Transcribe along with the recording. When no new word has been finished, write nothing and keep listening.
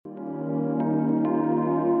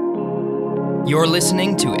You're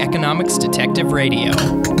listening to Economics Detective Radio.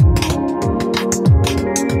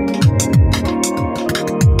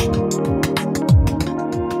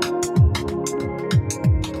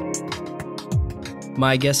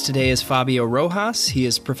 My guest today is Fabio Rojas. He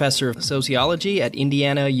is professor of sociology at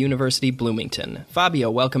Indiana University Bloomington.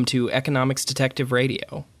 Fabio, welcome to Economics Detective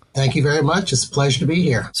Radio. Thank you very much. It's a pleasure to be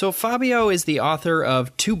here. So Fabio is the author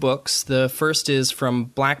of two books. The first is From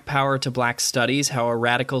Black Power to Black Studies, How a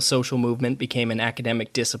Radical Social Movement Became an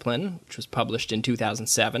Academic Discipline, which was published in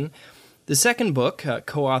 2007. The second book,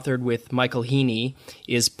 co-authored with Michael Heaney,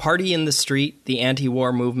 is Party in the Street, the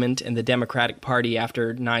Anti-War Movement and the Democratic Party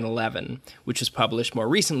After 9/11, which was published more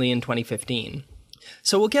recently in 2015.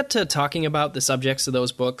 So we'll get to talking about the subjects of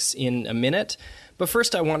those books in a minute. But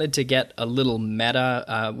first, I wanted to get a little meta.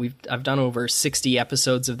 I've done over 60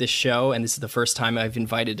 episodes of this show, and this is the first time I've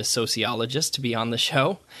invited a sociologist to be on the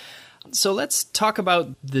show. So let's talk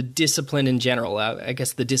about the discipline in general. I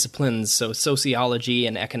guess the disciplines, so sociology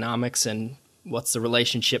and economics, and what's the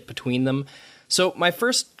relationship between them. So my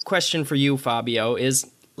first question for you, Fabio, is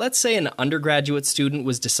let's say an undergraduate student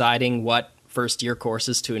was deciding what first-year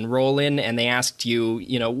courses to enroll in, and they asked you,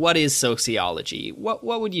 what is sociology? What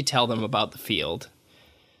would you tell them about the field?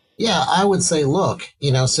 Yeah, I would say, look,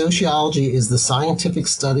 sociology is the scientific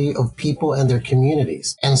study of people and their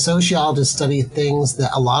communities. And sociologists study things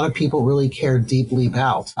that a lot of people really care deeply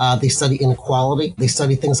about. They study inequality. They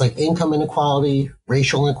study things like income inequality,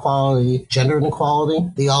 racial inequality, gender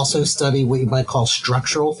inequality. They also study what you might call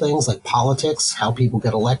structural things like politics, how people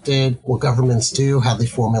get elected, what governments do, how they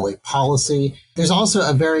formulate policy. There's also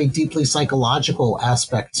a very deeply psychological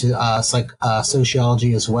aspect to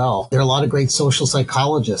sociology as well. There are a lot of great social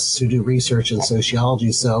psychologists who do research in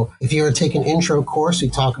sociology. So if you were to take an intro course, we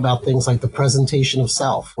talk about things like the presentation of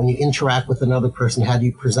self. When you interact with another person, how do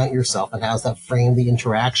you present yourself, and how does that frame the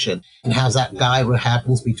interaction, and how does that guide what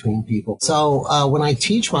happens between people? So when I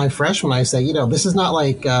teach my freshmen, I say, this is not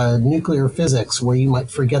like nuclear physics where you might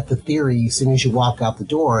forget the theory as soon as you walk out the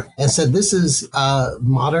door. And said, this is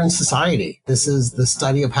modern society. This is the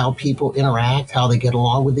study of how people interact, how they get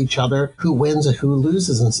along with each other, who wins and who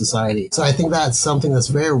loses in society. So I think that's something that's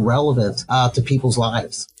very relevant to people's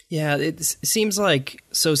lives. Yeah, it seems like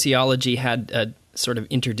sociology had a sort of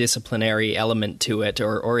interdisciplinary element to it,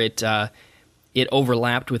 or it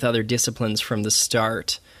overlapped with other disciplines from the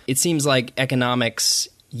start. It seems like economics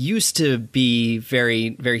used to be very,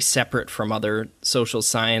 very separate from other social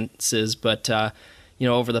sciences, but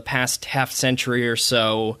over the past half century or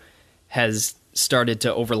so has started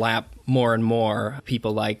to overlap more and more.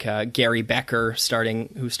 People like Gary Becker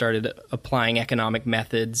who started applying economic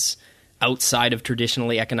methods outside of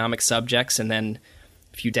traditionally economic subjects, and then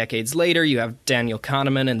a few decades later, you have Daniel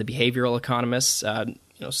Kahneman and the behavioral economists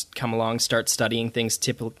come along, start studying things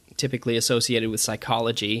typically associated with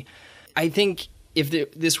psychology. I think if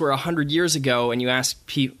this were 100 years ago and you asked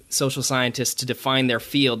social scientists to define their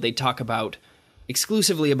field, they'd talk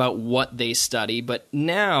exclusively about what they study. But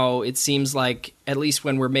now it seems like, at least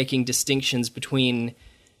when we're making distinctions between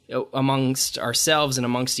amongst ourselves and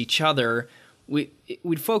amongst each other,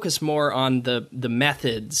 we'd focus more on the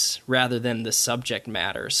methods rather than the subject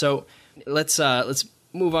matter. So let's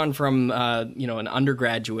move on from an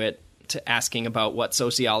undergraduate to asking about what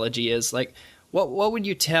sociology is. Like, what would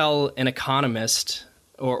you tell an economist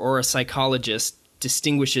or a psychologist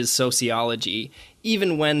distinguishes sociology,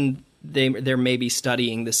 even when they're maybe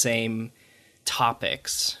studying the same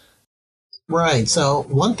topics? Right. So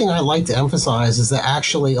one thing I like to emphasize is that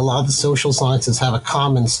actually a lot of the social sciences have a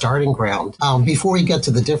common starting ground. Before we get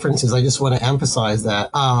to the differences, I just want to emphasize that.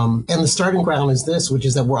 And the starting ground is this, which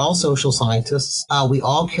is that we're all social scientists. We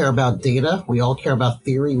all care about data. We all care about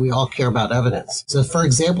theory. We all care about evidence. So, for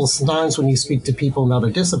example, sometimes when you speak to people in other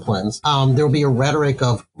disciplines, there will be a rhetoric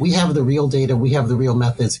of, we have the real data. We have the real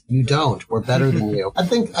methods. You don't. We're better than you. I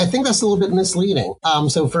think that's a little bit misleading.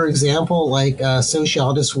 So, for example,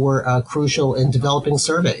 sociologists were crucial in developing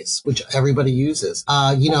surveys, which everybody uses.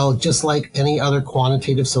 Just like any other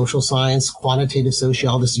quantitative social science, quantitative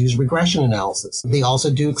sociologists use regression analysis. They also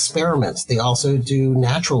do experiments. They also do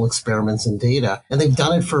natural experiments in data, and they've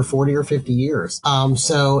done it for 40 or 50 years.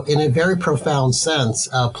 So in a very profound sense,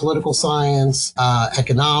 political science,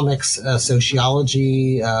 economics,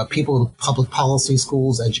 sociology, people in public policy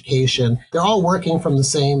schools, education, they're all working from the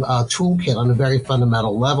same toolkit on a very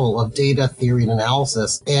fundamental level of data, theory, and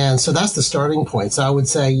analysis. And so that's the starting point. So I would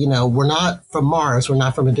say, we're not from Mars. We're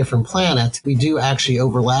not from a different planet. We do actually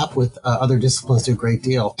overlap with other disciplines to a great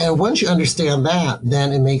deal. And once you understand that,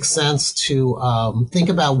 then it makes sense to think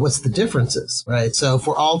about what's the differences, right? So if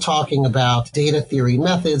we're all talking about data theory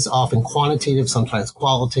methods, often quantitative, sometimes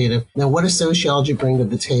qualitative, then what does sociology bring to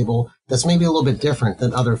the table that's maybe a little bit different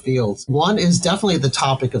than other fields? One is definitely the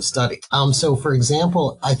topic of study. So for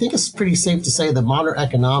example, I think it's pretty safe to say that modern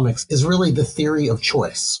economics is really the theory of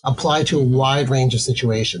choice applied to a wide range of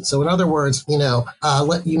situations. So in other words,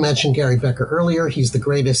 you mentioned Gary Becker earlier. He's the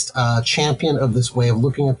greatest champion of this way of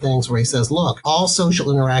looking at things, where he says, look, all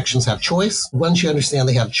social interactions have choice. Once you understand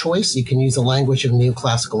they have choice, you can use the language of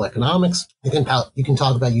neoclassical economics. You can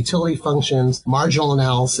talk about utility functions, marginal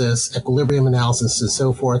analysis, equilibrium analysis, and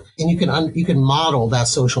so forth. And you can model that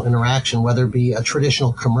social interaction, whether it be a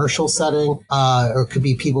traditional commercial setting, or it could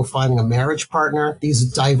be people finding a marriage partner.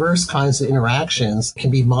 These diverse kinds of interactions can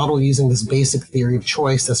be modeled using this basic theory of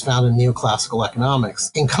choice that's found in neoclassical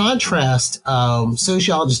economics. In contrast,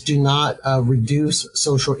 sociologists do not reduce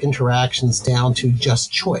social interactions down to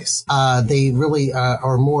just choice. They really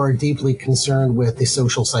are more deeply concerned with the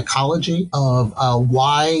social psychology of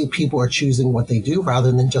why people are choosing what they do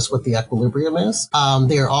rather than just what the equilibrium is.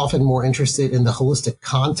 They are often more interested in the holistic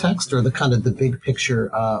context, or the kind of the big picture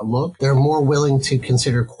look. They're more willing to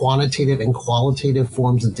consider quantitative and qualitative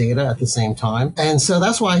forms of data at the same time. And so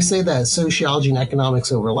that's why I say that sociology and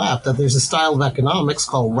economics overlap, that there's a style of economics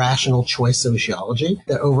called rational choice sociology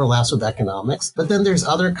that overlaps with economics. But then there's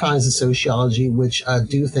other kinds of sociology which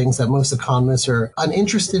do things that most economists are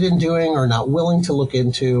uninterested in doing or not willing to look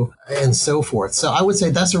into, and so forth. So I would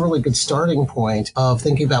say that's a really good starting point of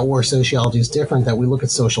thinking about where sociology is different, that we look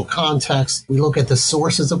at social context, we look at the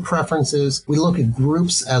sources of preferences, we look at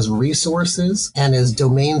groups as resources and as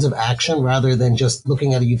domains of action rather than just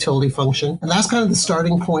looking at a utility function. And that's kind of the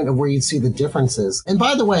starting point of where you'd see the differences. And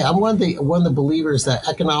by the way, I'm one of the believers that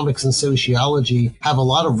economics and sociology have a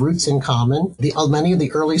lot of roots in common. Many of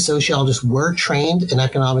the early sociologists were trained in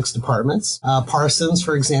economics departments. Parsons,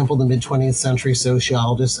 for example, the mid-20th century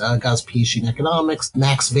sociologist, got his PhD in economics.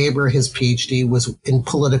 Max Weber, his PhD was in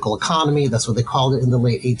political economy. That's what they called it in the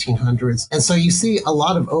late 1800s. And so you see a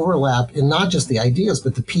lot of overlap in not just the ideas,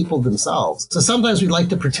 but the people themselves. So sometimes we like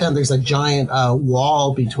to pretend there's a giant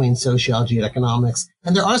wall between sociology and economics.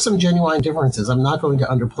 And there are some genuine differences. I'm not going to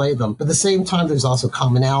underplay them. But at the same time, there's also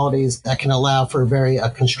commonalities that can allow for a very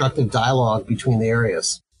constructive dialogue between the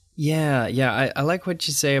areas. Yeah. I like what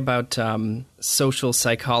you say about social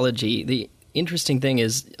psychology. The interesting thing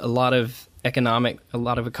is a lot of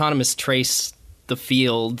economists trace the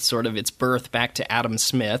field, sort of its birth, back to Adam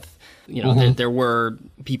Smith. There were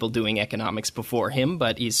people doing economics before him,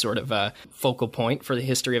 but he's sort of a focal point for the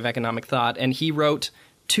history of economic thought. And he wrote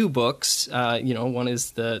two books. One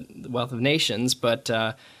is The Wealth of Nations, but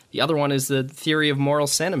the other one is The Theory of Moral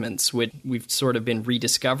Sentiments, which we've sort of been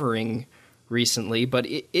rediscovering recently. But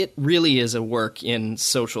it really is a work in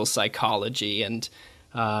social psychology and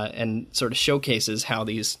sort of showcases how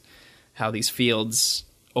these fields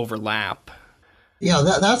overlap. Yeah,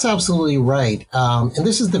 that's absolutely right. And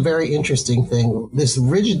this is the very interesting thing. This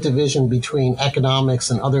rigid division between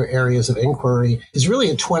economics and other areas of inquiry is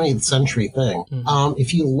really a 20th century thing. Mm-hmm.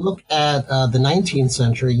 If you look at the 19th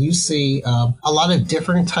century, you see a lot of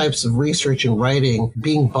different types of research and writing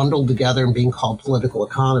being bundled together and being called political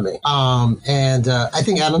economy. I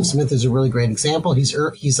think Adam Smith is a really great example.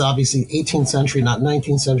 He's obviously 18th century, not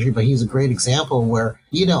 19th century, but he's a great example where,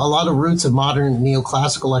 a lot of roots of modern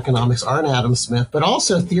neoclassical economics are in Adam Smith. But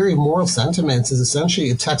also, Theory of Moral Sentiments is essentially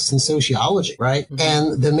a text in sociology, right? Mm-hmm.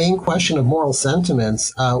 And the main question of moral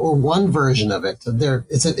sentiments, or one version of it,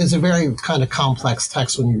 it's a very kind of complex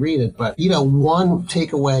text when you read it. But, one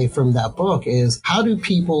takeaway from that book is, how do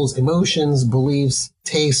people's emotions, beliefs,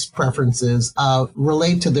 tastes, preferences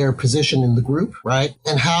relate to their position in the group, right?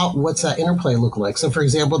 And what's that interplay look like? So, for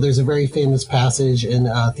example, there's a very famous passage in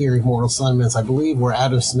Theory of Moral Sentiments, I believe, where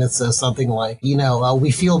Adam Smith says something like,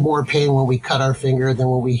 we feel more pain when we cut our finger than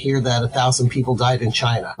when we hear that 1,000 people died in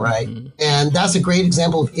China, right? Mm-hmm. And that's a great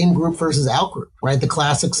example of in-group versus out-group, right? The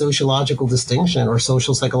classic sociological distinction or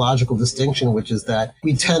social psychological distinction, which is that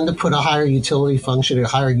we tend to put a higher utility function or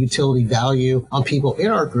higher utility value on people in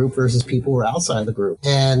our group versus people who are outside the group.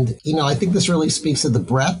 And, I think this really speaks to the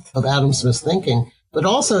breadth of Adam Smith's thinking. but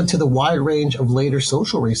also to the wide range of later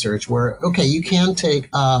social research where, okay, you can take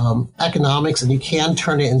economics and you can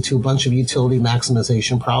turn it into a bunch of utility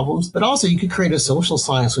maximization problems, but also you could create a social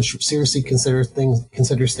science which seriously considers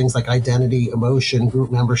things like identity, emotion,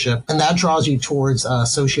 group membership, and that draws you towards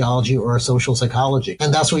sociology or social psychology.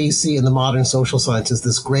 And that's what you see in the modern social sciences,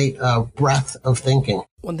 this great breadth of thinking.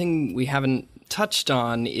 One thing we haven't touched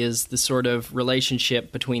on is the sort of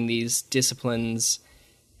relationship between these disciplines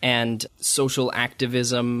and social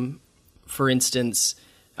activism. For instance,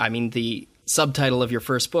 I mean, the subtitle of your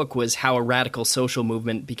first book was How a Radical Social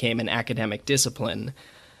Movement Became an Academic Discipline.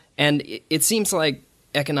 And it seems like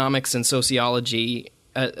economics and sociology,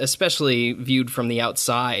 especially viewed from the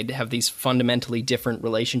outside, have these fundamentally different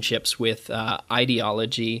relationships with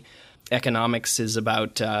ideology. Economics is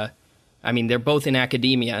about they're both in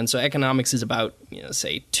academia, and so economics is about,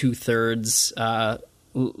 say, 2/3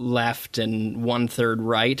 left and 1/3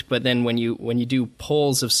 right. But then when you do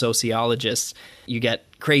polls of sociologists, you get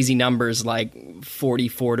crazy numbers like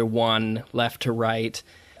 44-1 left to right,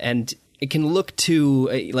 and it can look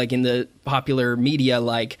to like in the popular media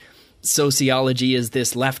like sociology is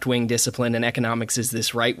this left-wing discipline and economics is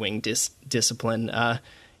this right-wing discipline.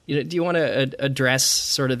 Do you want to address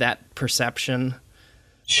sort of that perception?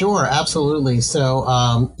 Sure, absolutely. So,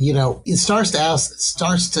 it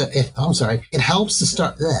helps to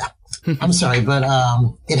start. I'm sorry, but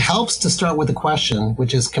it helps to start with a question,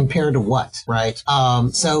 which is compared to what, right?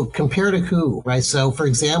 So compared to who, right? So, for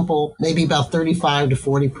example, maybe about 35 to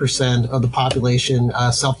 40% of the population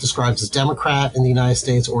self-describes as Democrat in the United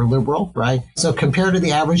States or liberal, right? So compared to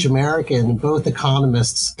the average American, both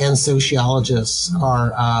economists and sociologists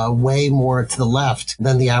are way more to the left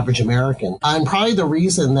than the average American. And probably the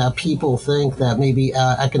reason that people think that maybe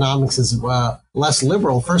economics is less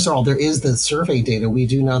liberal. First of all, there is the survey data. We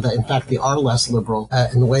do know that, in fact, they are less liberal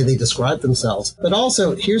in the way they describe themselves. But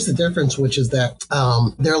also, here's the difference, which is that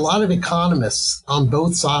there are a lot of economists on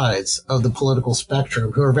both sides of the political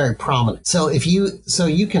spectrum who are very prominent. So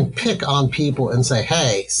you can pick on people and say,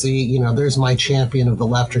 hey, see, there's my champion of the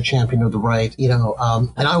left or champion of the right,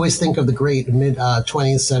 and I always think of the great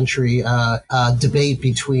mid-20th century debate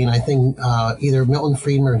between, I think, either Milton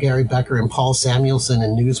Friedman or Gary Becker and Paul Samuelson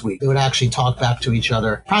in Newsweek. They would actually talk back to each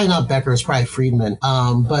other. Probably not Becker, it's probably Friedman.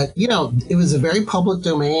 But, it was a very public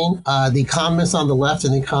domain. The economists on the left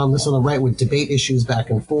and the economists on the right would debate issues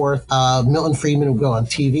back and forth. Milton Friedman would go on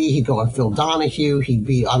TV. He'd go on Phil Donahue. He'd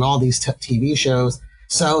be on all these TV shows.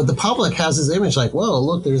 So the public has this image like, whoa,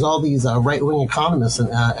 look, there's all these right-wing economists in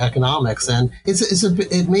economics. And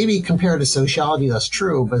it may be compared to sociology, that's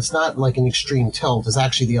true, but it's not like an extreme tilt. It's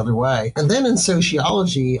actually the other way. And then in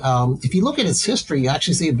sociology, if you look at its history, you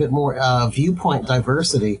actually see a bit more viewpoint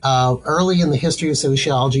diversity. Early in the history of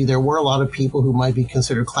sociology, there were a lot of people who might be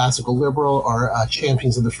considered classical liberal or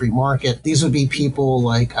champions of the free market. These would be people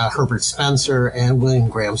like Herbert Spencer and William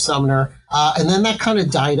Graham Sumner. And then that kind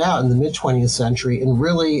of died out in the mid-20th century and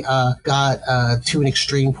really got to an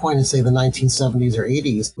extreme point in, say, the 1970s or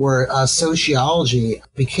 80s, where sociology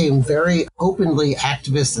became very openly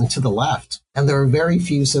activist and to the left. And there are very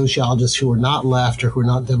few sociologists who are not left or who are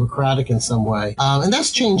not democratic in some way. And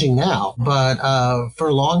that's changing now. But for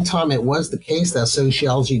a long time, it was the case that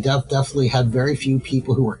sociology definitely had very few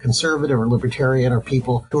people who were conservative or libertarian or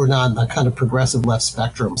people who were not on the kind of progressive left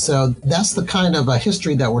spectrum. So that's the kind of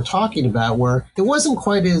history that we're talking about, where it wasn't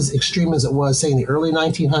quite as extreme as it was, say, in the early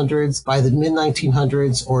 1900s. By the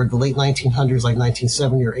mid-1900s or the late 1900s, like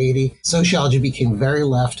 1970 or 80, sociology became very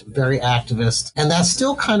left, very activist. And that's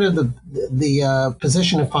still kind of the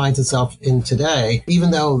position it finds itself in today, even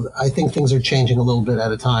though I think things are changing a little bit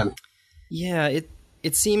at a time. Yeah,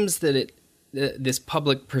 it seems that this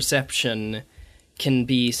public perception can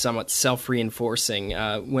be somewhat self-reinforcing.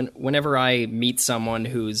 Whenever I meet someone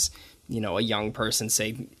who's, a young person,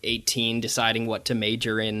 say 18, deciding what to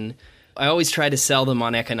major in, I always try to sell them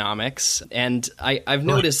on economics. And I've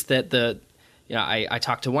noticed that I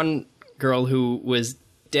talked to one girl who was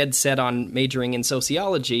dead set on majoring in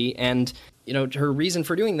sociology, and her reason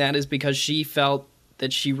for doing that is because she felt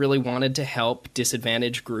that she really wanted to help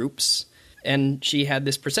disadvantaged groups, and she had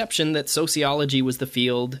this perception that sociology was the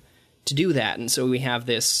field to do that. And so we have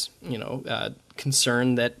this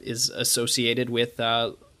concern that is associated with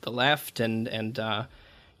the left and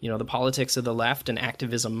the politics of the left and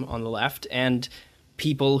activism on the left, and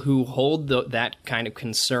people who hold that kind of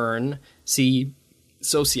concern see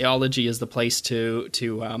sociology as the place to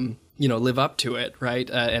live up to it, right?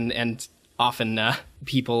 And often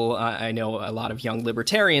people, I know a lot of young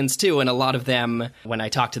libertarians too, and a lot of them, when I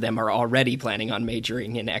talk to them, are already planning on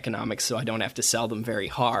majoring in economics, so I don't have to sell them very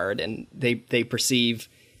hard, and they perceive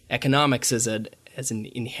economics as as an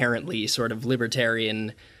inherently sort of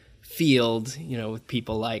libertarian field, with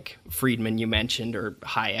people like Friedman you mentioned, or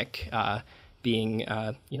Hayek, being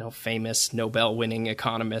famous Nobel-winning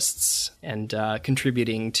economists and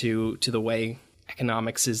contributing to the way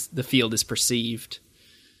the field is perceived.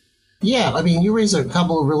 Yeah, I mean, you raise a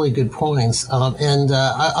couple of really good points, and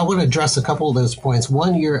I want to address a couple of those points.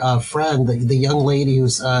 One, your friend, the young lady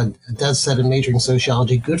who's dead set in majoring in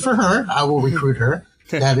sociology, good for her. I will recruit her.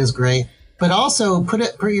 That is great. But also put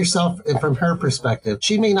yourself from her perspective.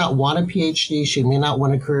 She may not want a PhD. She may not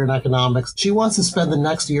want a career in economics. She wants to spend the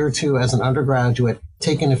next year or two as an undergraduate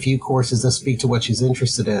taking a few courses that speak to what she's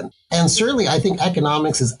interested in. And certainly, I think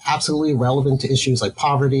economics is absolutely relevant to issues like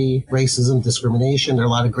poverty, racism, discrimination. There are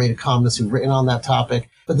a lot of great economists who've written on that topic.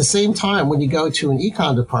 But at the same time, when you go to an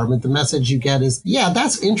econ department, the message you get is, yeah,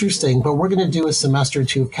 that's interesting, but we're going to do a semester or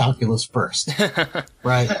two of calculus first,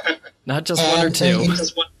 right? Not just one or two.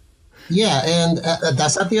 Yeah, and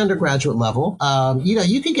that's at the undergraduate level.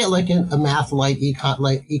 You could get like a math light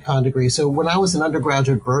econ degree. So when I was an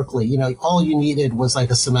undergraduate at Berkeley, all you needed was like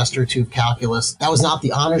a semester or two of calculus. That was not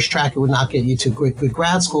the honors track. It would not get you to good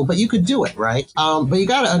grad school, but you could do it, right? But you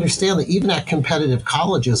got to understand that even at competitive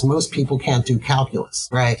colleges, most people can't do calculus,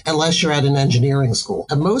 right? Unless you're at an engineering school.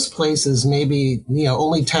 At most places, maybe,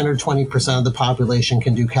 only 10 or 20% of the population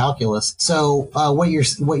can do calculus. So what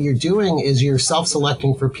you're doing is you're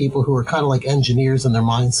self-selecting for people who are kind of like engineers in their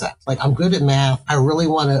mindset. Like, I'm good at math. I really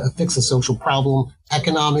want to fix a social problem.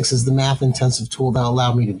 Economics is the math intensive tool that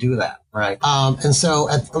allowed me to do that. Right. And so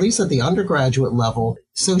at least at the undergraduate level,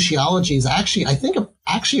 sociology is actually, I think, a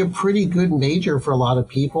pretty good major for a lot of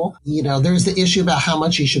people. There's the issue about how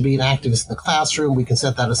much you should be an activist in the classroom. We can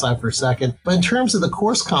set that aside for a second. But in terms of the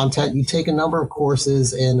course content, you take a number of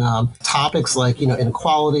courses in topics like,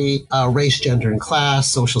 inequality, race, gender, and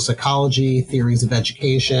class, social psychology, theories of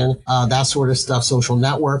education, that sort of stuff. Social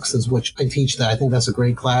networks is which I teach that. I think that's a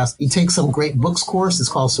great class. You take some great books course. It's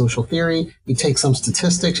called social theory. You take some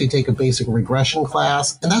statistics. You take a basic regression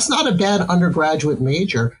class. And that's not a bad undergraduate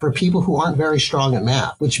major for people who aren't very strong at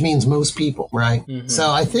math, which means most people, right? Mm-hmm. So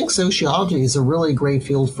I think sociology is a really great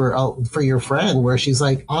field for your friend, where she's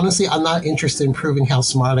like, honestly, I'm not interested in proving how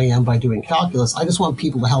smart I am by doing calculus. I just want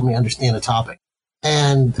people to help me understand a topic.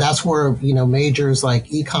 And that's where, majors like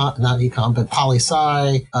but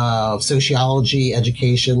poli-sci, sociology,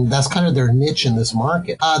 education, that's kind of their niche in this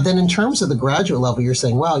market. Then in terms of the graduate level, you're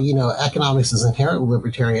saying, well, economics is inherently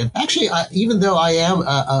libertarian. Actually, even though I am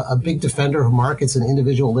a big defender of markets and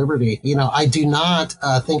individual liberty, I do not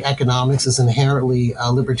think economics is inherently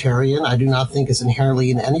libertarian. I do not think it's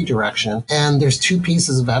inherently in any direction. And there's two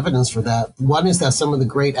pieces of evidence for that. One is that some of the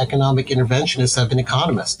great economic interventionists have been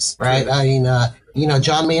economists, right? I mean,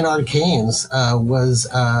 John Maynard Keynes was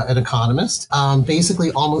an economist.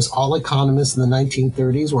 Basically, almost all economists in the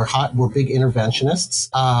 1930s were big interventionists.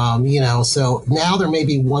 So now there may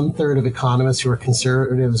be 1/3 of economists who are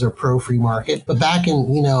conservatives or pro-free market. But back in,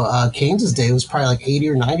 Keynes's day, it was probably like 80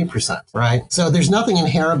 or 90%, right? So there's nothing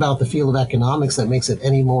inherent about the field of economics that makes it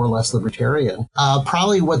any more or less libertarian.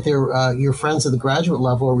 Probably what your friends at the graduate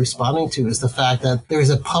level are responding to is the fact that there's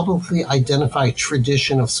a publicly identified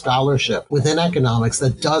tradition of scholarship within economics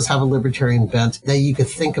that does have a libertarian bent that you could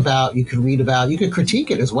think about, you could read about, you could critique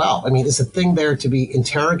it as well. I mean, it's a thing there to be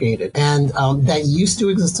interrogated, and that used to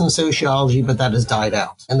exist in sociology, but that has died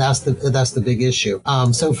out, and that's the big issue.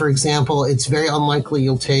 So, for example, it's very unlikely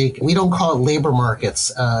we don't call it labor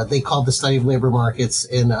markets. They call the study of labor markets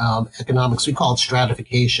in economics. We call it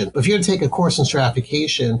stratification. But if you're to take a course in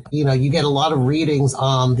stratification, you get a lot of readings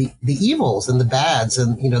on the evils and the bads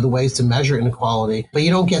and the ways to measure inequality, but you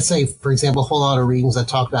don't get, say, for example, a whole lot of readings that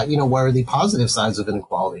talk about, what are the positive sides of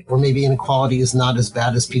inequality, or maybe inequality is not as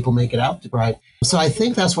bad as people make it out to, right? So I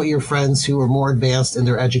think that's what your friends who are more advanced in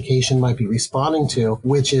their education might be responding to,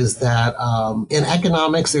 which is that in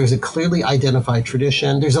economics, there's a clearly identified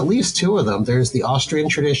tradition. There's at least two of them. There's the Austrian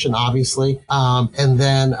tradition, obviously, and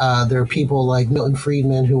then there are people like Milton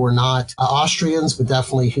Friedman who are not Austrians, but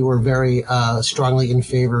definitely who are very strongly in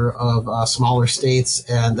favor of smaller states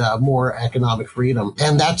and more economic freedom.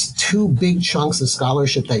 And that's two big chunks of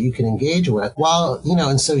scholarship that you can engage with. While,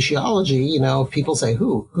 in sociology, people say,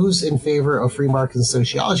 who's in favor of free markets in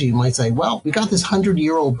sociology? You might say, well, we got this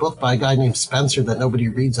 100-year-old book by a guy named Spencer that nobody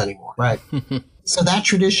reads anymore, right? So that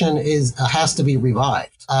tradition has to be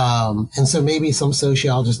revived. And so maybe some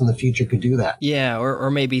sociologists in the future could do that. Yeah, or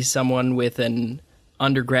maybe someone with an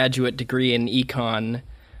undergraduate degree in econ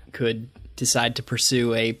could decide to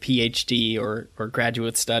pursue a PhD or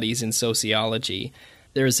graduate studies in sociology.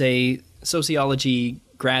 There's a sociology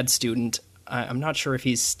grad student, I'm not sure if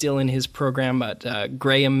he's still in his program, but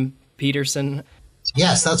Graham Peterson,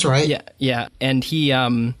 Yes, that's right. Yeah. And he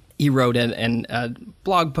wrote a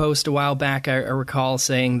blog post a while back, I recall,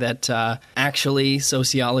 saying that actually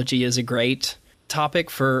sociology is a great topic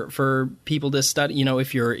for people to study. You know,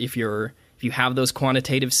 if you have those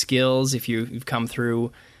quantitative skills, if you've come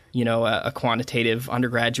through, you know, a quantitative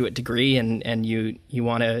undergraduate degree, and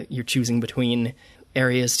you're choosing between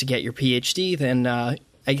areas to get your PhD, then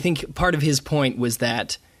I think part of his point was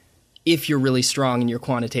that if you're really strong in your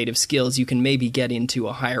quantitative skills, you can maybe get into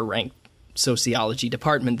a higher ranked sociology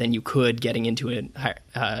department than you could getting into in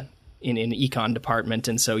an econ department.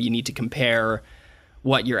 And so you need to compare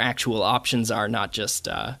what your actual options are, not just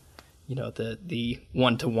you know, the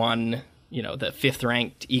one-to-one, you know, the fifth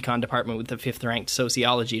ranked econ department with the fifth ranked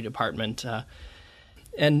sociology department.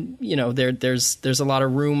 And you know, there's a lot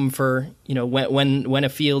of room for, you know, when a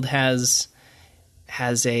field has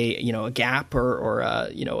a, you know, a gap or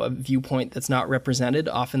you know, a viewpoint that's not represented,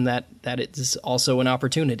 often that it is also an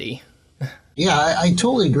opportunity. Yeah, I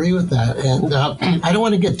totally agree with that. And I don't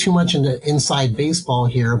want to get too much into inside baseball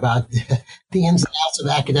here about the ins and outs of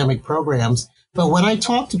academic programs. But when I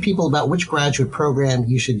talk to people about which graduate program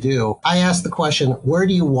you should do, I ask the question, where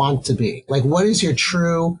do you want to be? Like, what is your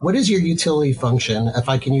utility function? If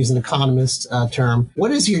I can use an economist term,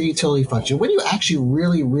 what is your utility function? What do you actually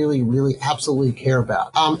really, really, really absolutely care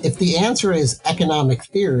about? If the answer is economic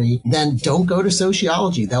theory, then don't go to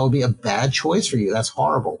sociology. That would be a bad choice for you. That's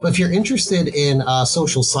horrible. But if you're interested in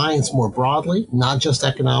social science more broadly, not just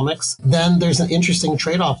economics, then there's an interesting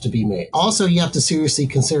trade-off to be made. Also, you have to seriously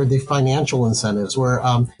consider the financial incentives, where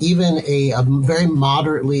even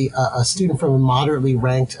a student from a moderately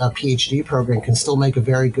ranked PhD program can still make a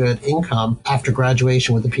very good income after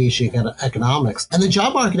graduation with a PhD in economics. And the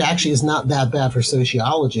job market actually is not that bad for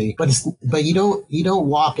sociology, but you don't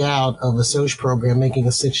walk out of a Soc program making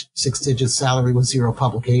a six-digit salary with 0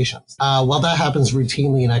 publications. Well, that happens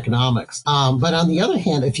routinely in economics. But on the other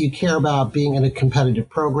hand, if you care about being in a competitive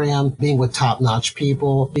program, being with top-notch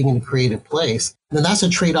people, being in a creative place, then that's a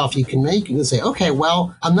trade-off you can make. You can say, okay,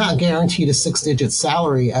 well, I'm not guaranteed a 6-digit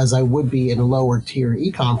salary as I would be in a lower tier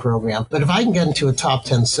econ program, but if I can get into a top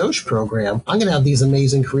 10 Soc program, I'm going to have these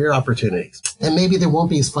amazing career opportunities. And maybe they won't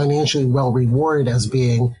be as financially well rewarded as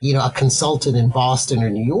being, you know, a consultant in Boston or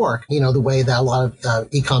New York, you know, the way that a lot of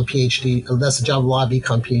econ PhD, that's the job a lot of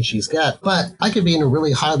econ PhDs get. But I could be in a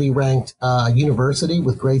really highly ranked university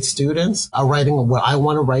with great students, writing what I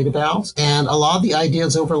want to write about, and a lot of the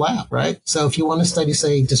ideas overlap, right? So if you want to study,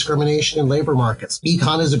 say, discrimination in labor markets,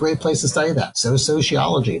 econ is a great place to study that. So is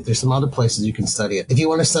sociology. There's some other places you can study it. If you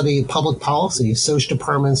want to study public policy, Soc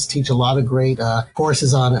departments teach a lot of great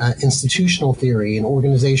courses on institutional theory and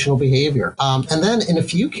organizational behavior. And then in a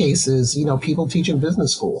few cases, you know, people teach in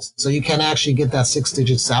business schools. So you can actually get that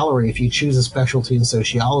 6-digit salary if you choose a specialty in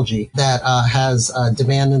sociology that has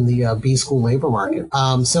demand in the B school labor market.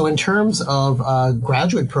 So in terms of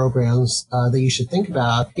graduate programs that you should think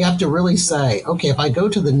about, you have to really say, okay, if I go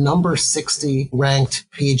to the number 60 ranked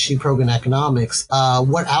PhD program in economics,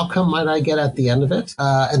 what outcome might I get at the end of it?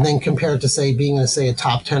 And then compare it to, say, being in, say, a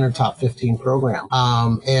top 10 or top 15 program.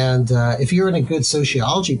 And if you're in a good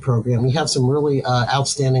sociology program, you have some really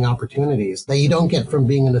outstanding opportunities that you don't get from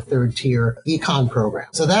being in a third tier econ program.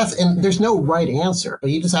 So and there's no right answer,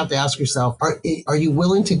 but you just have to ask yourself, are you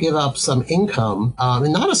willing to give up some income,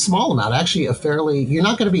 and not a small amount, actually you're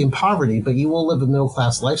not going to be in poverty, but you will live a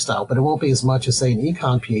middle-class lifestyle, but it won't be as much as, say, an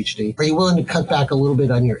econ PhD. Are you willing to cut back a little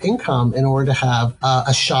bit on your income in order to have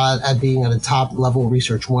a shot at being at a top level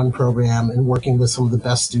Research 1 program and working with some of the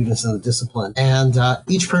best students in the discipline? And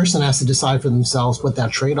each person has to decide for themselves what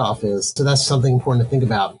that trade-off is. So that's something important to think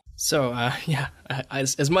about. So,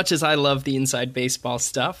 as much as I love the inside baseball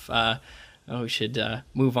stuff, we should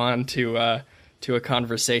move on to a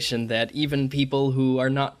conversation that even people who are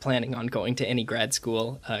not planning on going to any grad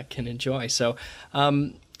school can enjoy. So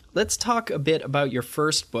let's talk a bit about your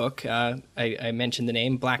first book. I mentioned the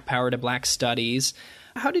name, Black Power to Black Studies.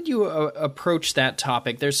 How did you approach that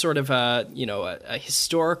topic? There's sort of a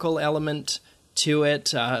historical element to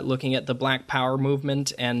it, looking at the Black Power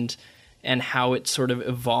movement and how it sort of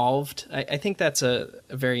evolved. I think that's a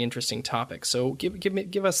very interesting topic. So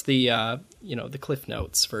give us the the Cliff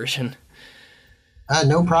Notes version.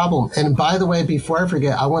 No problem. And by the way, before I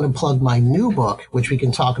forget, I want to plug my new book, which we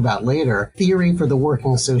can talk about later, Theory for the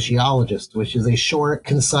Working Sociologist, which is a short,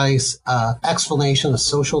 concise explanation of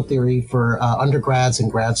social theory for undergrads and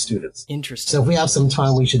grad students. Interesting. So if we have some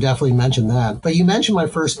time, we should definitely mention that. But you mentioned my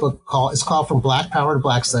first book, it's called From Black Power to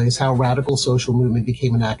Black Studies, How Radical Social Movement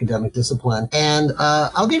Became an Academic Discipline. And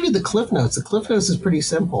I'll give you the Cliff Notes. The Cliff Notes is pretty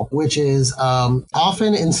simple, which is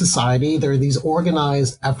often in society, there are these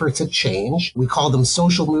organized efforts at change. We call them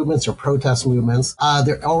social movements or protest movements.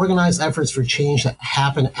 They're organized efforts for change that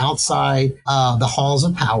happen outside the halls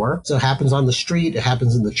of power. So it happens on the street, it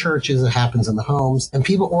happens in the churches, it happens in the homes, and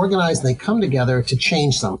people organize and they come together to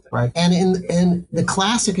change something, right? And in the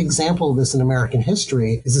classic example of this in American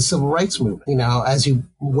history is the Civil Rights Movement. You know, as you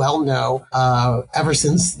well know, ever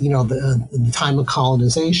since, you know, the time of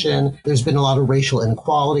colonization, there's been a lot of racial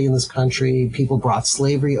inequality in this country. People brought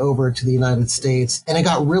slavery over to the United States, and it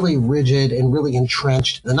got really rigid and really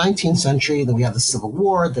entrenched in the 19th century. Then we had the Civil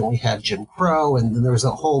War, then we had Jim Crow, and then there was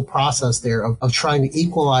a whole process there of trying to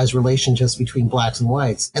equalize relationships between blacks and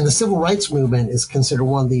whites. And the Civil Rights Movement is considered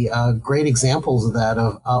one of the great examples of that,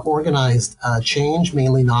 of organized change,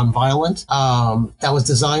 mainly nonviolent, that was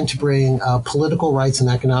designed to bring political rights and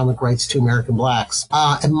economic rights to American blacks.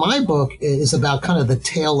 And my book is about kind of the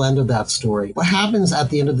tail end of that story. What happens at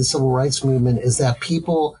the end of the Civil Rights Movement is that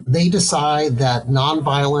people, they decide that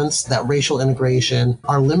nonviolence, that racial integration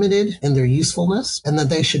are limited in their usefulness, and that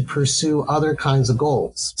they should pursue other kinds of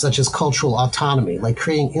goals, such as cultural autonomy, like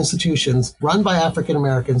creating institutions run by African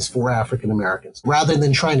Americans for African Americans, rather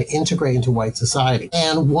than trying to integrate into white society.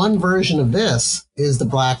 And one version of this is the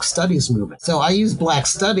Black Studies movement. So I use Black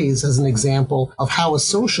Studies as an example of how a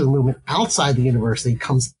social movement outside the university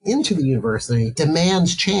comes into the university,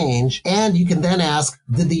 demands change, and you can then ask,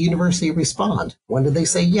 did the university respond? When did they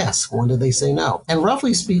say yes? When did they say no? And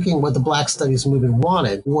roughly speaking, what the Black Studies movement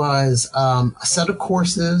wanted was a set of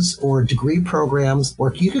courses or degree programs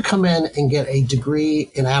where you could come in and get a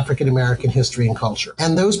degree in African American history and culture.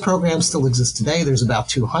 And those programs still exist today. There's about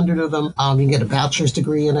 200 of them. You can get a bachelor's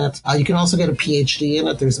degree in it. You can also get a PhD in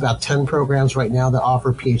it. There's about 10 programs right now that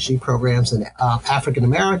offer PhD programs in African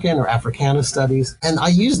American or Africana studies. And I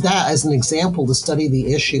use that as an example to study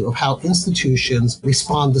the issue of how institutions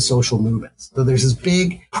respond to social movements. So there's this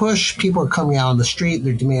big push. People are coming out on the street.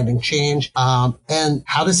 They're demanding change. And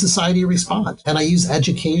how does society respond? And I use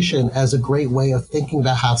education as a great way of thinking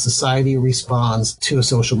about how society responds to a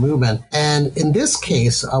social movement. And in this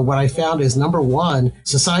case, what I found is, number one,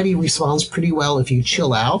 society responds pretty well if you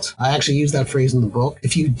chill out. I actually use that phrase in the book.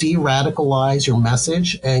 If you de-radicalize your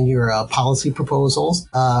message and your policy proposals,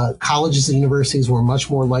 colleges and universities were much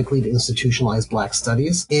more likely to institutionalize Black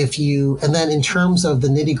studies. And then in terms of the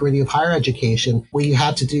nitty-gritty of higher education, what you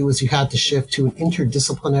had to do was you had to shift to an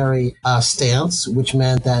interdisciplinary stance, which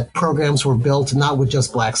meant that programs were built not with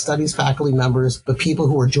just Black studies faculty members, but people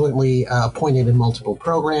who were jointly appointed in multiple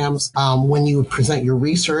programs. When you would present your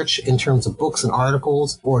research in terms of books and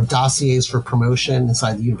articles or dossiers for promotion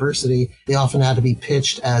inside the university, they often had to be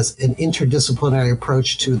pitched as an interdisciplinary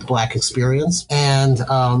approach to the Black experience. And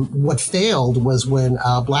what failed was when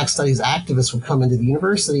Black studies activists would come into the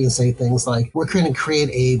university and say things like, we're going to create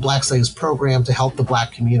a Black studies program to help the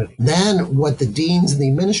Black community. Then what the deans and the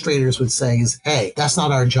administrators would say is, hey, that's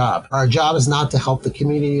not our job. Our job is not to help the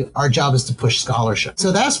community. Our job is to push scholarship.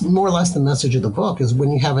 So that's more or less the message of the book, is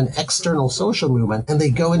when you have an external social movement and they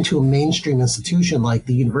go into a mainstream institution like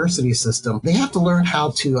the university system, they have to learn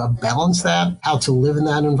how to balance that, how to live in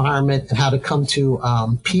that environment, and how to come to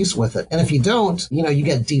peace with it. And if you don't, you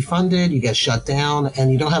get defunded, you get shut down,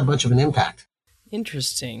 and you don't have much of an impact.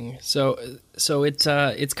 Interesting. So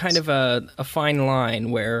it's kind of a fine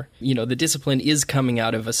line where, the discipline is coming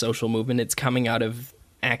out of a social movement. It's coming out of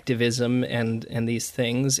activism and these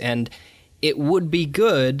things. And it would be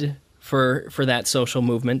good for that social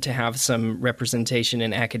movement to have some representation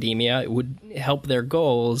in academia. It would help their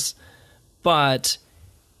goals, but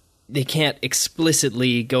they can't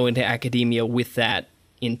explicitly go into academia with that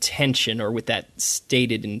intention or with that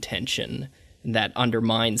stated intention. That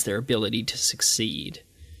undermines their ability to succeed.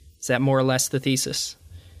 Is that more or less the thesis?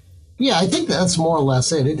 Yeah, I think that's more or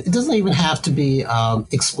less it. It doesn't even have to be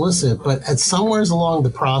explicit, but at somewheres along the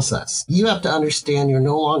process, you have to understand you're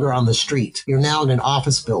no longer on the street. You're now in an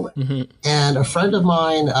office building. Mm-hmm. And a friend of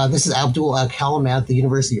mine, this is Abdul Al-Kalam at the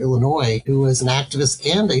University of Illinois, who is an activist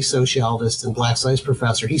and a sociologist and Black studies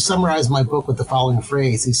professor. He summarized my book with the following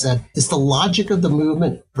phrase. He said, it's the logic of the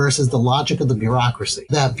movement versus the logic of the bureaucracy.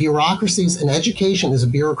 That bureaucracies and education is a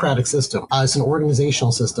bureaucratic system. It's an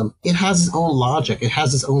organizational system. It has its own logic. It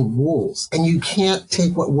has its own rules. And you can't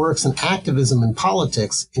take what works in activism and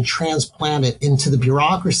politics and transplant it into the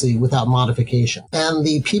bureaucracy without modification. And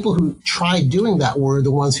the people who tried doing that were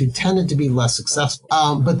the ones who tended to be less successful.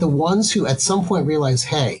 But the ones who at some point realized,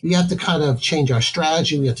 hey, we have to kind of change our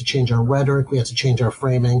strategy, we have to change our rhetoric, we have to change our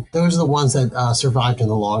framing, those are the ones that survived in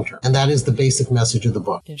the long term. And that is the basic message of the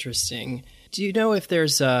book. Interesting. Do you know if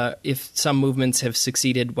there's if some movements have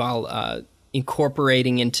succeeded while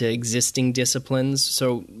incorporating into existing disciplines?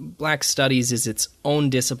 So Black Studies is its own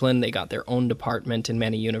discipline. They got their own department in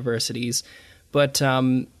many universities. But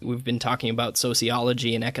we've been talking about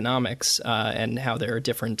sociology and economics and how there are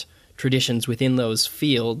different traditions within those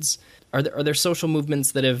fields. Are there social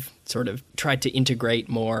movements that have sort of tried to integrate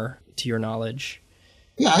more, to your knowledge?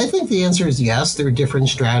 Yeah, I think the answer is yes. There are different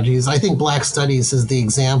strategies. I think Black Studies is the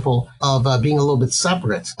example of being a little bit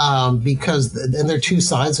separate because, and there are two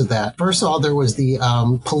sides of that. First of all, there was the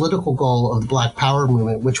political goal of the Black Power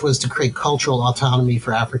movement, which was to create cultural autonomy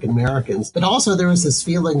for African Americans. But also there was this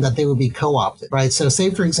feeling that they would be co-opted, right? So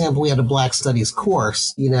say, for example, we had a Black Studies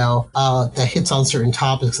course, that hits on certain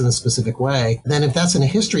topics in a specific way. Then if that's in a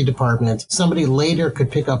history department, somebody later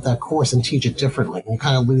could pick up that course and teach it differently. And you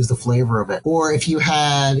kind of lose the flavor of it. Or if you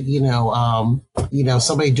had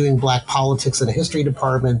somebody doing Black politics in a history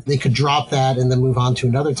department, they could drop that and then move on to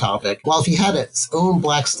another topic. While if you had its own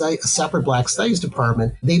a separate Black Studies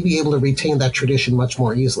department, they'd be able to retain that tradition much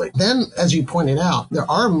more easily. Then, as you pointed out, there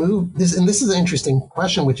are this is an interesting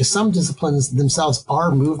question, which is some disciplines themselves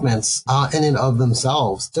are movements in and of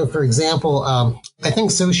themselves. So, for example, I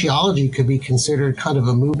think sociology could be considered kind of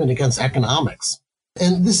a movement against economics.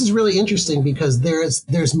 And this is really interesting because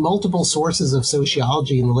there's multiple sources of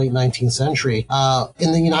sociology in the late 19th century.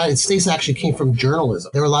 In the United States, it actually came from journalism.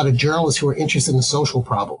 There were a lot of journalists who were interested in social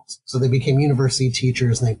problems. So they became university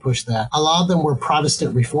teachers and they pushed that. A lot of them were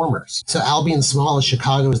Protestant reformers. So Albion Small of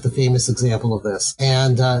Chicago is the famous example of this.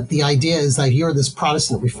 And the idea is that you're this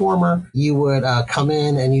Protestant reformer. You would come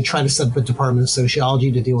in and you try to set up a department of sociology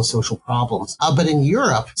to deal with social problems. But in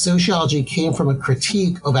Europe, sociology came from a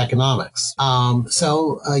critique of economics.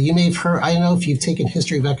 So you may have heard, I don't know if you've taken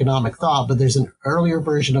history of economic thought, but there's an earlier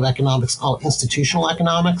version of economics called institutional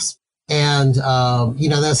economics. And,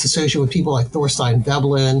 that's associated with people like Thorstein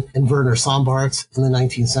Veblen and Werner Sombart in the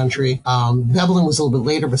 19th century. Veblen was a little bit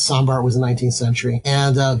later, but Sombart was the 19th century.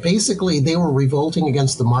 And basically, they were revolting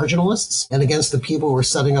against the marginalists and against the people who were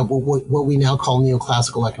setting up what we now call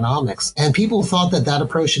neoclassical economics. And people thought that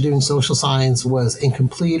approach to doing social science was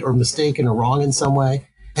incomplete or mistaken or wrong in some way.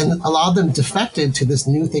 And a lot of them defected to this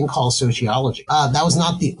new thing called sociology. That was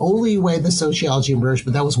not the only way the sociology emerged,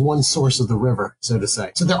 but that was one source of the river, so to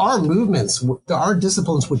say. So there are movements, there are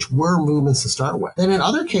disciplines which were movements to start with. Then in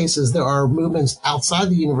other cases, there are movements outside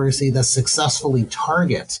the university that successfully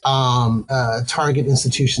target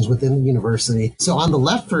institutions within the university. So on the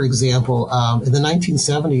left, for example, in the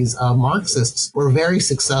 1970s, Marxists were very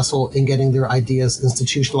successful in getting their ideas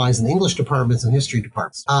institutionalized in English departments and history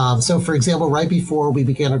departments. So for example, right before we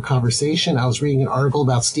began our conversation, I was reading an article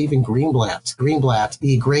about Stephen Greenblatt,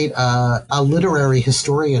 the great literary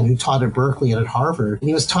historian who taught at Berkeley and at Harvard. And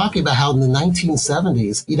he was talking about how in the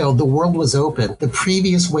 1970s, the world was open. The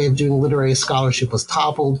previous way of doing literary scholarship was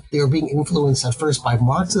toppled. They were being influenced at first by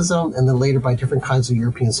Marxism and then later by different kinds of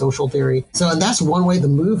European social theory. And that's one way the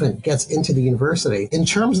movement gets into the university. In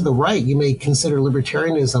terms of the right, you may consider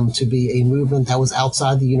libertarianism to be a movement that was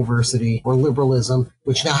outside the university, or liberalism,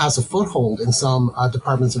 which now has a foothold in some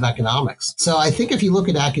departments of economics. So I think if you look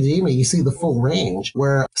at academia, you see the full range,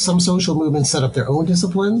 where some social movements set up their own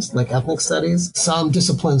disciplines, like ethnic studies. Some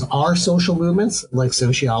disciplines are social movements, like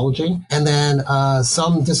sociology. And then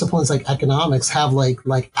some disciplines, like economics, have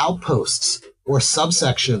like outposts or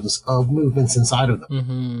subsections of movements inside of them.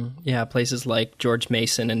 Mm-hmm. Yeah, places like George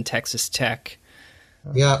Mason and Texas Tech.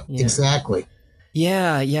 Yeah, exactly.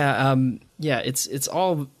 Yeah. It's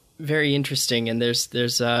all very interesting, and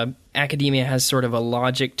there's academia has sort of a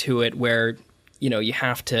logic to it where you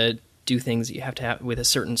have to do things you have to have with a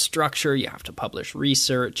certain structure. You have to publish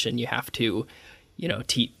research, and you have to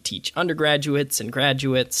teach undergraduates and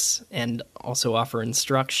graduates, and also offer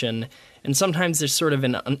instruction. And sometimes there's sort of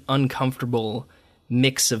an uncomfortable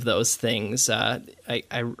mix of those things. I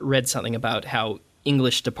read something about how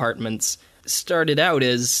English departments started out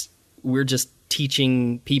as we're just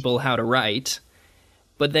teaching people how to write.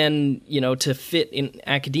 But then, to fit in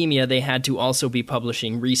academia, they had to also be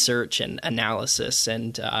publishing research and analysis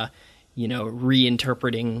and,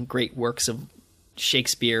 reinterpreting great works of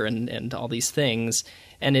Shakespeare and all these things.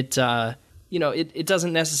 And it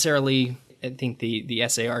doesn't necessarily, I think the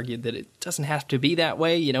essay argued that it doesn't have to be that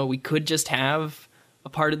way. We could just have a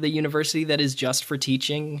part of the university that is just for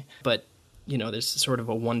teaching. But, there's sort of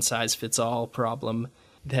a one-size-fits-all problem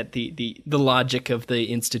that the logic of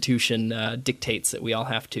the institution dictates that we all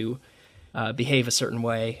have to behave a certain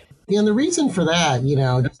way. Yeah, and the reason for that,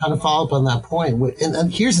 to kind of follow up on that point,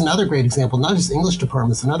 and here's another great example, not just English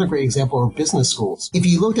departments, another great example are business schools. If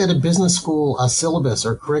you looked at a business school syllabus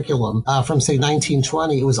or curriculum from, say,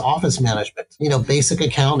 1920, it was office management, basic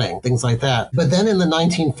accounting, things like that. But then in the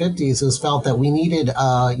 1950s, it was felt that we needed,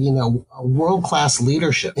 world-class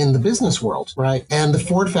leadership in the business world, right? And the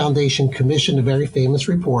Ford Foundation commissioned a very famous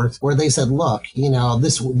report where they said, look,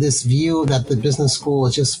 this view that the business school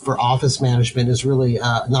is just for office management is really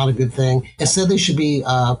not a good thing. Instead, they should be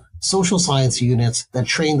social science units that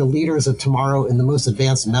train the leaders of tomorrow in the most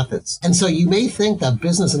advanced methods. And so you may think that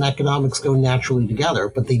business and economics go naturally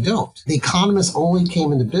together, but they don't. The economists only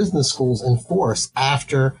came into business schools in force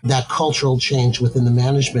after that cultural change within the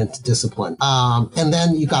management discipline. And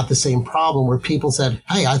then you got the same problem where people said,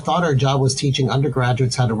 hey, I thought our job was teaching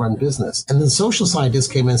undergraduates how to run business. And then social scientists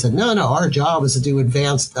came in and said, no, our job is to do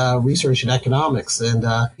advanced research in economics and,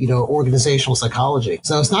 organizational psychology.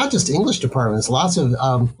 So it's not just English departments.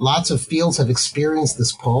 Lots of fields have experienced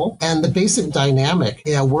this pull, and the basic dynamic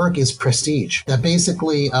at work is prestige. That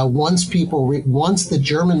basically, once the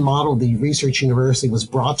German model, the research university, was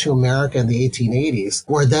brought to America in the 1880s,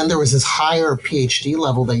 where then there was this higher PhD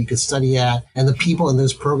level that you could study at, and the people in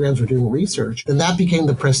those programs were doing research, then that became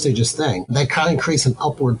the prestigious thing. That kind of creates an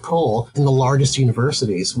upward pull in the largest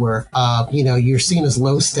universities, where you're seen as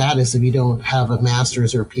low status if you don't have a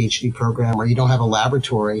master's or a PhD program, or you don't have a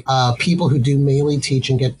laboratory. People who do mainly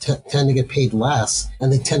teaching tend to get paid less,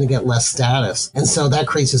 and they tend to get less status. And so that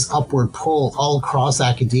creates this upward pull all across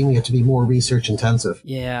academia to be more research intensive.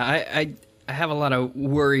 Yeah, I have a lot of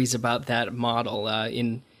worries about that model.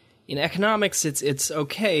 In economics, it's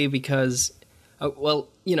okay because,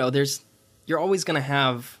 you're always going to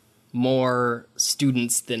have more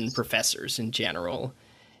students than professors in general.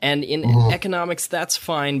 And in economics, that's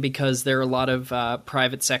fine because there are a lot of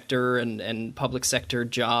private sector and public sector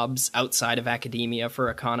jobs outside of academia for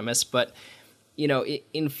economists. But,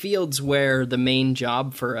 in fields where the main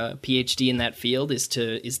job for a PhD in that field is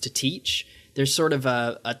to teach, there's sort of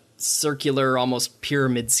a circular, almost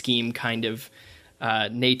pyramid scheme kind of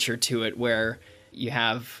nature to it, where you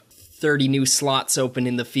have 30 new slots open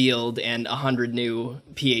in the field and 100 new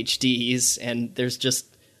PhDs, and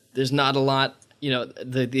there's not a lot.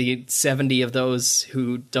 The 70 of those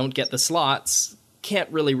who don't get the slots can't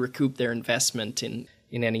really recoup their investment in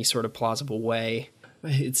any sort of plausible way.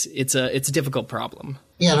 It's a difficult problem.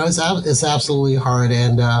 Yeah, no, it's absolutely hard.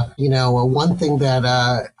 And, one thing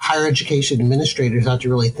that higher education administrators have to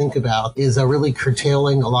really think about is really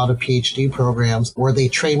curtailing a lot of PhD programs where they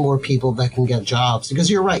train more people that can get jobs. Because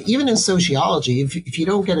you're right, even in sociology, if you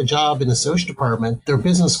don't get a job in the social department, there are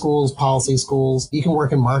business schools, policy schools. You can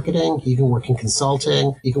work in marketing, you can work in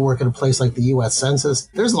consulting, you can work at a place like the U.S. Census.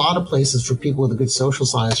 There's a lot of places for people with a good social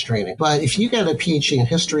science training. But if you get a PhD in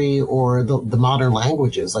history or the modern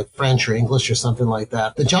languages like French or English or something like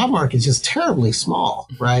that, the job market is just terribly small,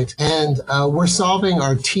 right? And we're solving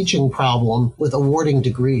our teaching problem with awarding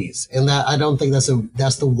degrees, and that I don't think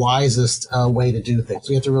that's the wisest way to do things.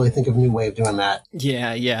 We have to really think of a new way of doing that.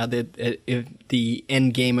 Yeah. The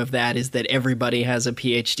end game of that is that everybody has a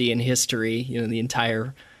PhD in history. The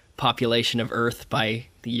entire population of Earth by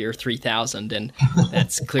the year 3000, and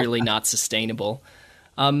that's clearly not sustainable.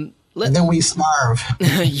 And then we starve.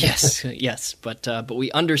 Yes, but we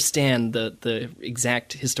understand the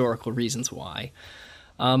exact historical reasons why.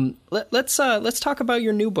 Let's talk about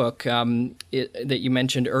your new book that you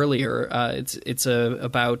mentioned earlier. It's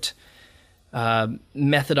about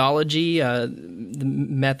methodology, the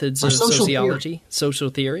methods of sociology, social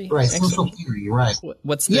theory. Right, Excellent. social theory, right.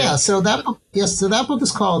 What's that? Yeah, so that book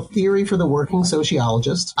is called Theory for the Working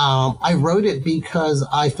Sociologist. I wrote it because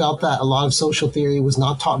I felt that a lot of social theory was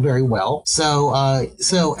not taught very well.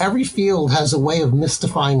 So every field has a way of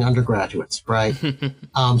mystifying undergraduates, right?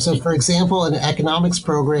 So for example, in an economics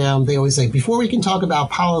program, they always say, before we can talk about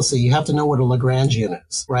policy, you have to know what a Lagrangian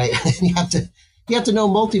is, right? You have to know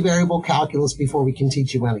multivariable calculus before we can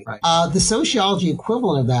teach you anything. The sociology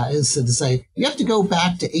equivalent of that is to say, you have to go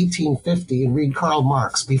back to 1850 and read Karl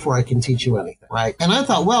Marx before I can teach you anything, right? And I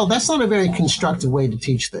thought, well, that's not a very constructive way to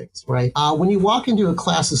teach things, right? When you walk into a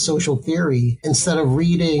class of social theory, instead of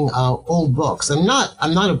reading old books, I'm not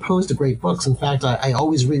opposed to great books. In fact, I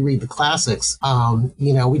always reread the classics.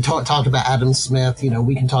 We talked about Adam Smith.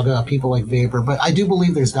 We can talk about people like Weber, but I do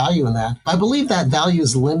believe there's value in that. I believe that value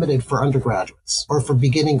is limited for undergraduates. students or for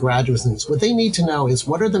beginning graduate students, what they need to know is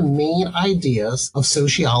what are the main ideas of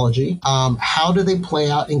sociology? How do they play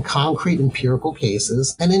out in concrete empirical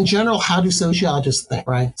cases? And in general, how do sociologists think,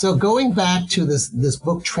 right? So going back to this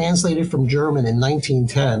book translated from German in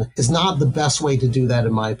 1910 is not the best way to do that,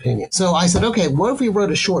 in my opinion. So I said, okay, what if we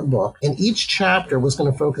wrote a short book and each chapter was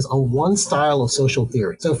going to focus on one style of social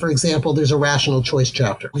theory? So for example, there's a rational choice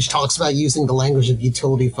chapter, which talks about using the language of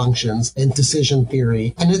utility functions and decision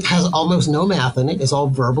theory. And it has almost no math in it. It's all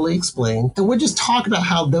verbally explained. And we'll just talk about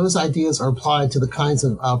how those ideas are applied to the kinds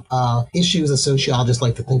of issues that sociologists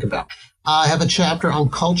like to think about. I have a chapter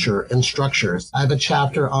on culture and structures. I have a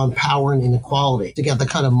chapter on power and inequality to get the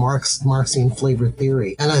kind of Marxian flavored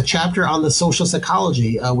theory, and a chapter on the social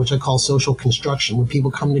psychology, which I call social construction, when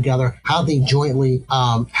people come together, how do they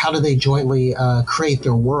jointly create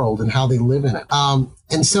their world and how they live in it.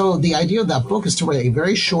 And so the idea of that book is to write a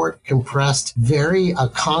very short, compressed, very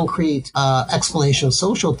concrete explanation of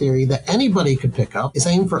social theory that anybody could pick up. It's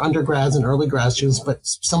aimed for undergrads and early grad students, but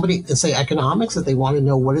somebody, say economics, if they want to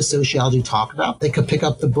know what does sociology talk about, they could pick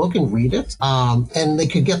up the book and read it, and they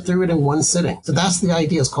could get through it in one sitting. So that's the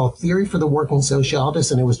idea. It's called Theory for the Working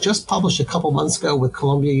Sociologist, and it was just published a couple months ago with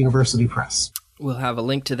Columbia University Press. We'll have a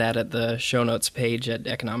link to that at the show notes page at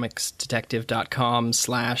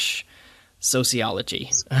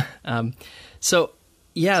economicsdetective.com/sociology. So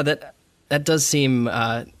yeah, that does seem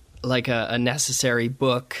like a necessary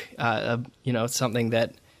book, something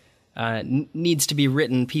that needs to be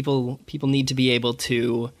written. People need to be able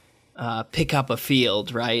to pick up a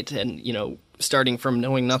field, right? And, starting from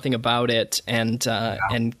knowing nothing about it and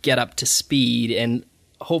get up to speed, and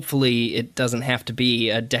hopefully it doesn't have to be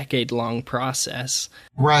a decade-long process.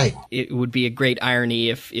 Right. It would be a great irony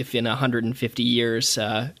if in 150 years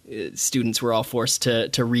students were all forced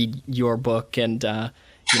to read your book and to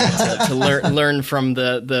learn from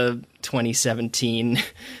the 2017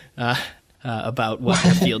 about what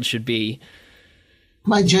the field should be.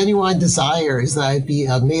 My genuine desire is that I be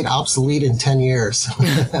made obsolete in 10 years.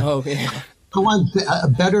 Oh, yeah. I want a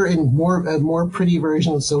better and more pretty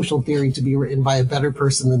version of social theory to be written by a better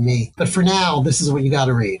person than me. But for now, this is what you got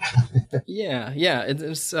to read. Yeah.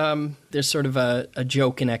 There's sort of a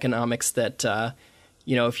joke in economics that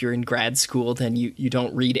if you're in grad school, then you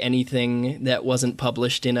don't read anything that wasn't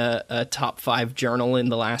published in a top 5 journal in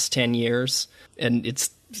the last 10 years, and it's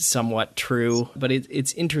somewhat true. But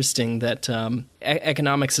it's interesting that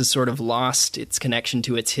economics has sort of lost its connection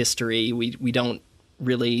to its history. We don't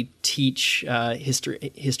really teach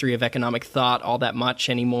history of economic thought all that much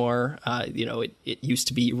anymore. It used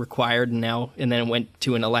to be required, and then it went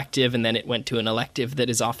to an elective, and then it went to an elective that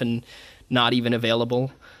is often not even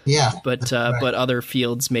available. Yeah. But right. But other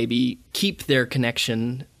fields maybe keep their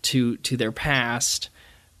connection to their past,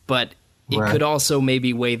 but it right. could also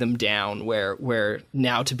maybe weigh them down, where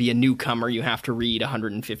now to be a newcomer you have to read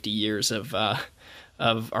 150 years of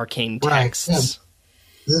arcane texts. Right. Yeah.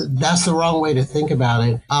 That's the wrong way to think about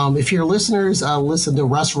it. If your listeners listen to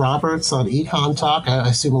Russ Roberts on Econ Talk, I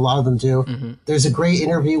assume a lot of them do, mm-hmm. There's a great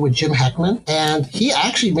interview with Jim Heckman, and he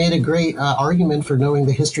actually made a great argument for knowing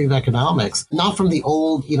the history of economics, not from the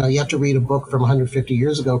old, you have to read a book from 150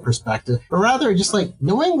 years ago perspective, but rather just like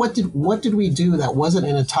knowing what did we do that wasn't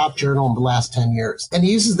in a top journal in the last 10 years. And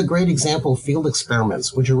he uses the great example of field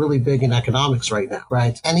experiments, which are really big in economics right now,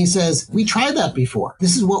 right? And he says, we tried that before.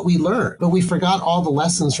 This is what we learned, but we forgot all the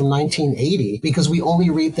lessons from 1980 because we only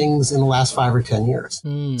read things in the last 5 or 10 years.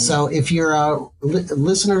 So if your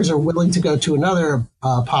listeners are willing to go to another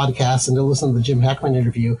podcast and to listen to the Jim Heckman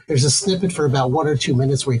interview, there's a snippet for about 1 or 2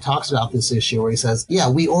 minutes where he talks about this issue, where he says, yeah,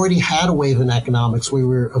 we already had a wave in economics where we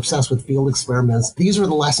were obsessed with field experiments. These were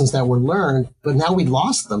the lessons that were learned, but now we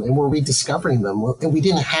lost them and we're rediscovering them, and we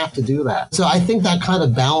didn't have to do that. So I think that kind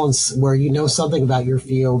of balance where you know something about your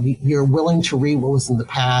field, you're willing to read what was in the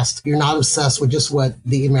past, you're not obsessed with just what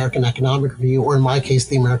the American Economic Review, or in my case,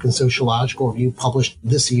 the American Sociological Review published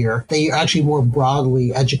this year, that you're actually more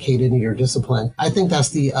broadly educated in your discipline. I think that's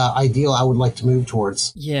the ideal I would like to move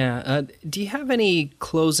towards. Yeah. Do you have any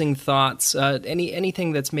closing thoughts?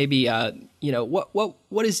 Anything that's maybe,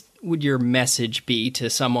 would your message be to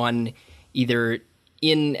someone either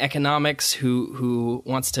in economics who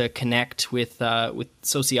wants to connect with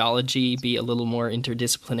sociology, be a little more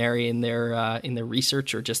interdisciplinary in their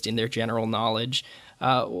research or just in their general knowledge?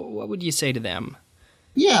 What would you say to them?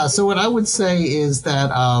 Yeah, so what I would say is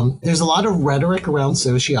that there's a lot of rhetoric around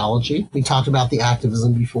sociology. We talked about the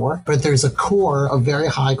activism before, but there's a core of very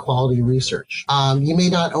high quality research. You may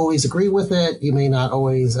not always agree with it. You may not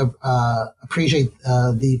always appreciate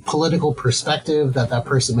the political perspective that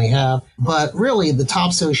person may have. But really, the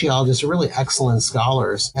top sociologists are really excellent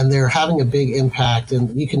scholars, and they're having a big impact.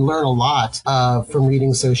 And you can learn a lot from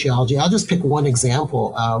reading sociology. I'll just pick one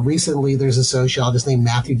example. Recently, there's a sociologist named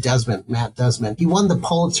Matt Desmond. He won the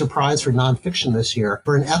Pulitzer Prize for nonfiction this year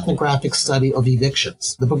for an ethnographic study of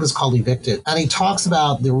evictions. The book is called Evicted, and he talks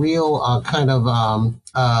about the real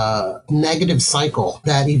negative cycle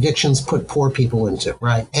that evictions put poor people into,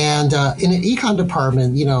 right? And in an econ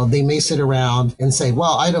department, they may sit around and say,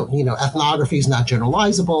 well, ethnography is not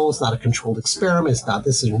generalizable. It's not a controlled experiment. It's not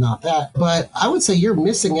this or not that. But I would say you're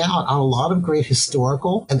missing out on a lot of great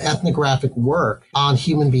historical and ethnographic work on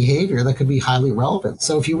human behavior that could be highly relevant.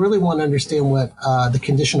 So if you really want to understand what the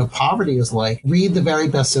condition of poverty is like, read the very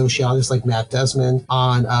best sociologists like Matt Desmond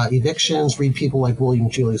on evictions, read people like William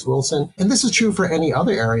Julius Wilson. And this is true for any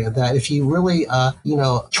other area, that if you really,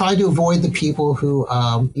 try to avoid the people who,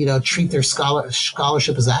 treat their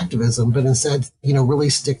scholarship as activism, but instead, really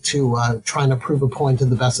stick to trying to prove a point to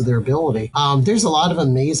the best of their ability. There's a lot of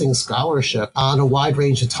amazing scholarship on a wide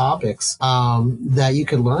range of topics that you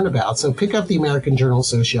can learn about. So pick up the American Journal of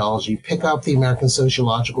Sociology, pick up the American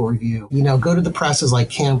Sociological Review, go to the presses like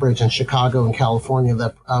Cambridge and Chicago and California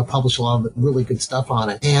that publish a lot of really good stuff on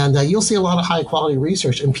it. And you'll see a lot of high quality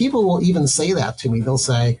research. And people will even say that to me. They'll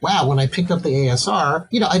say, wow, when I picked up the ASR,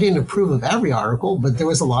 I didn't approve of every article, but there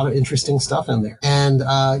was a lot of interesting stuff in there. And,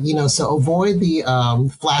 so avoid the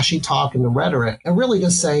flashy talk and the rhetoric, and really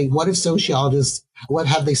just say, what if sociologists, what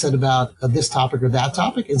have they said about this topic or that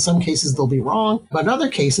topic? In some cases, they'll be wrong, but in other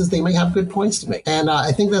cases, they may have good points to make. And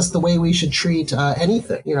I think that's the way we should treat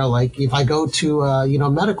anything. Like if I go to,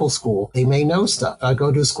 medical school, they may know stuff. I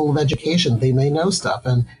go to a school of education, they may know stuff.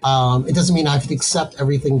 And it doesn't mean I have to accept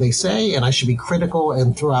everything they say, and I should be critical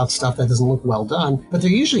and throw out stuff that doesn't look well done. But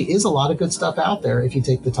there usually is a lot of good stuff out there if you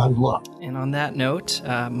take the time to look. And on that note,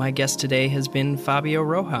 my guest today has been Fabio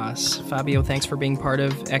Rojas. Fabio, thanks for being part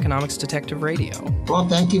of Economics Detective Radio. Well,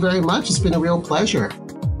 thank you very much. It's been a real pleasure.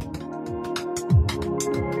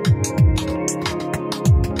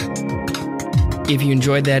 If you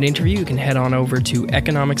enjoyed that interview, you can head on over to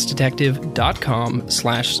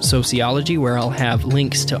economicsdetective.com/sociology, where I'll have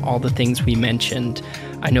links to all the things we mentioned.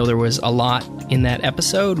 I know there was a lot in that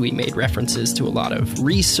episode. We made references to a lot of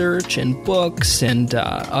research and books and,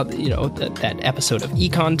 that episode of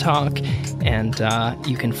Econ Talk. And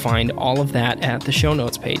you can find all of that at the show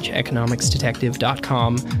notes page,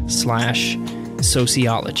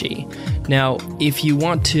 economicsdetective.com/sociology. Now, if you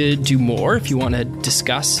want to do more, if you want to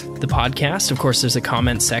discuss the podcast, of course, there's a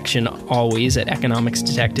comment section always at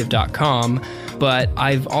economicsdetective.com, but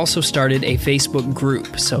I've also started a Facebook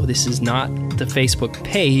group. So this is not the Facebook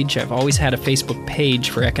page. I've always had a Facebook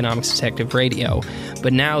page for Economics Detective Radio,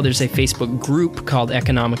 but now there's a Facebook group called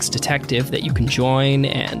Economics Detective that you can join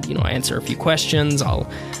and, answer a few questions. I'll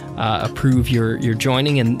approve your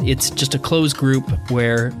joining, and it's just a closed group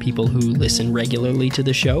where people who listen regularly to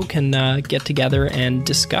the show can get together and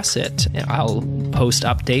discuss it. I'll post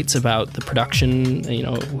updates about the production,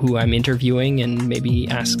 who I'm interviewing, and maybe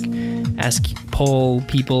poll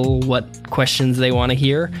people what questions they want to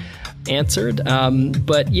hear answered.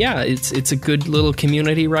 But yeah, it's a good little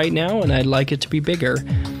community right now, and I'd like it to be bigger.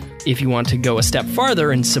 If you want to go a step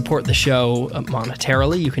farther and support the show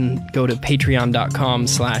monetarily, you can go to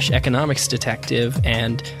patreon.com/economicsdetective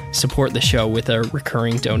and support the show with a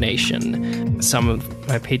recurring donation. Some of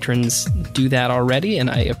my patrons do that already,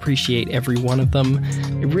 and I appreciate every one of them.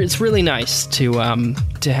 It's really nice to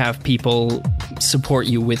have people support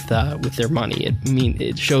you with their money.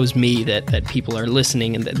 It shows me that people are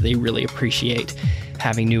listening and that they really appreciate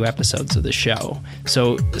having new episodes of the show.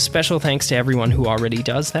 So special thanks to everyone who already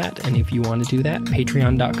does that. And if you want to do that,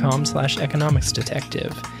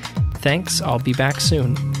 patreon.com/economicsdetective. Thanks. I'll be back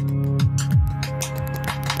soon.